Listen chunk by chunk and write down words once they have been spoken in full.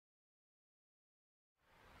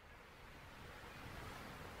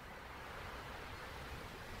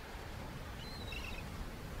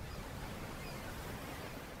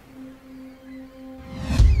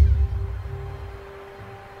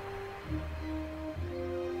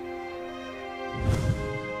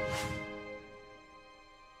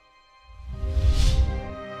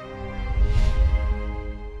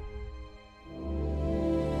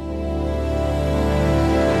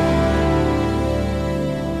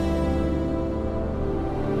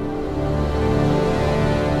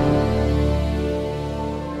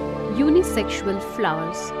unisexual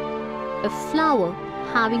flowers. A flower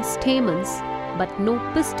having stamens but no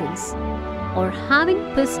pistils, or having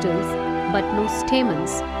pistils but no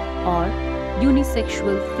stamens, are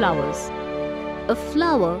unisexual flowers. A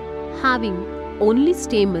flower having only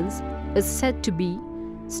stamens is said to be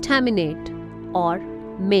staminate or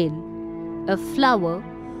male. A flower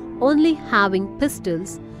only having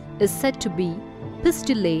pistils is said to be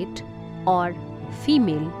pistillate or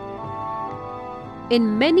female.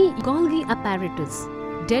 In many Golgi apparatus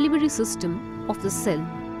delivery system of the cell,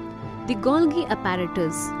 the Golgi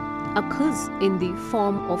apparatus occurs in the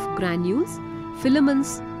form of granules,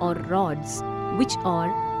 filaments or rods, which are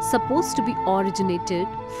supposed to be originated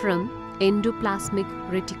from endoplasmic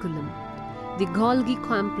reticulum. The Golgi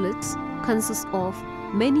complex consists of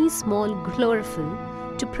many small chlorophyll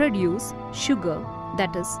to produce sugar,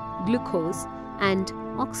 that is glucose, and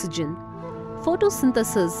oxygen.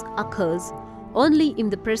 Photosynthesis occurs only in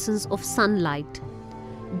the presence of sunlight.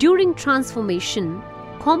 During transformation,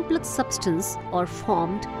 complex substances are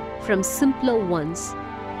formed from simpler ones.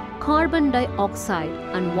 Carbon dioxide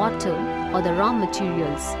and water are the raw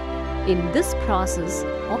materials. In this process,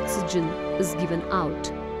 oxygen is given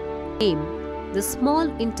out. The small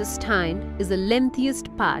intestine is the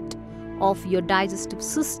lengthiest part of your digestive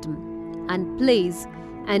system and plays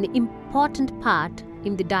an important part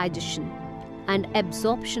in the digestion and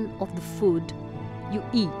absorption of the food you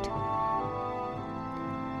eat.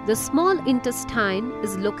 The small intestine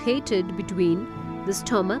is located between the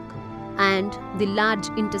stomach and the large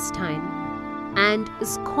intestine and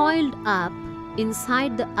is coiled up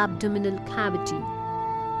inside the abdominal cavity.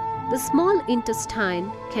 The small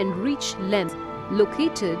intestine can reach length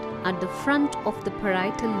located at the front of the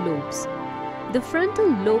parietal lobes. The frontal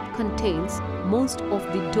lobe contains most of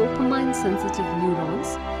the dopamine-sensitive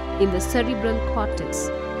neurons in the cerebral cortex.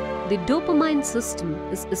 The dopamine system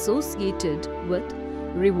is associated with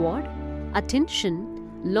reward, attention,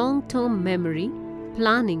 long-term memory,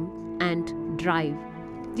 planning, and drive.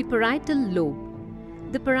 The parietal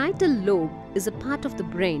lobe. The parietal lobe is a part of the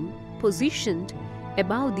brain positioned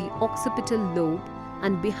above the occipital lobe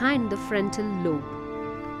and behind the frontal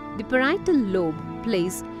lobe. The parietal lobe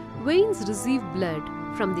plays veins receive blood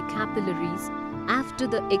from the capillaries after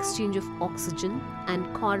the exchange of oxygen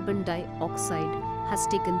and carbon dioxide has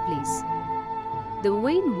taken place. The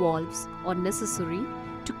vein valves are necessary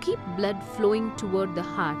to keep blood flowing toward the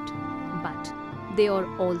heart, but they are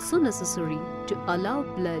also necessary to allow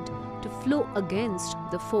blood to flow against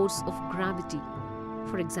the force of gravity.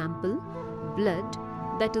 For example, blood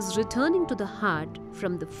that is returning to the heart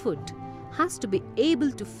from the foot has to be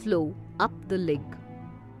able to flow up the leg.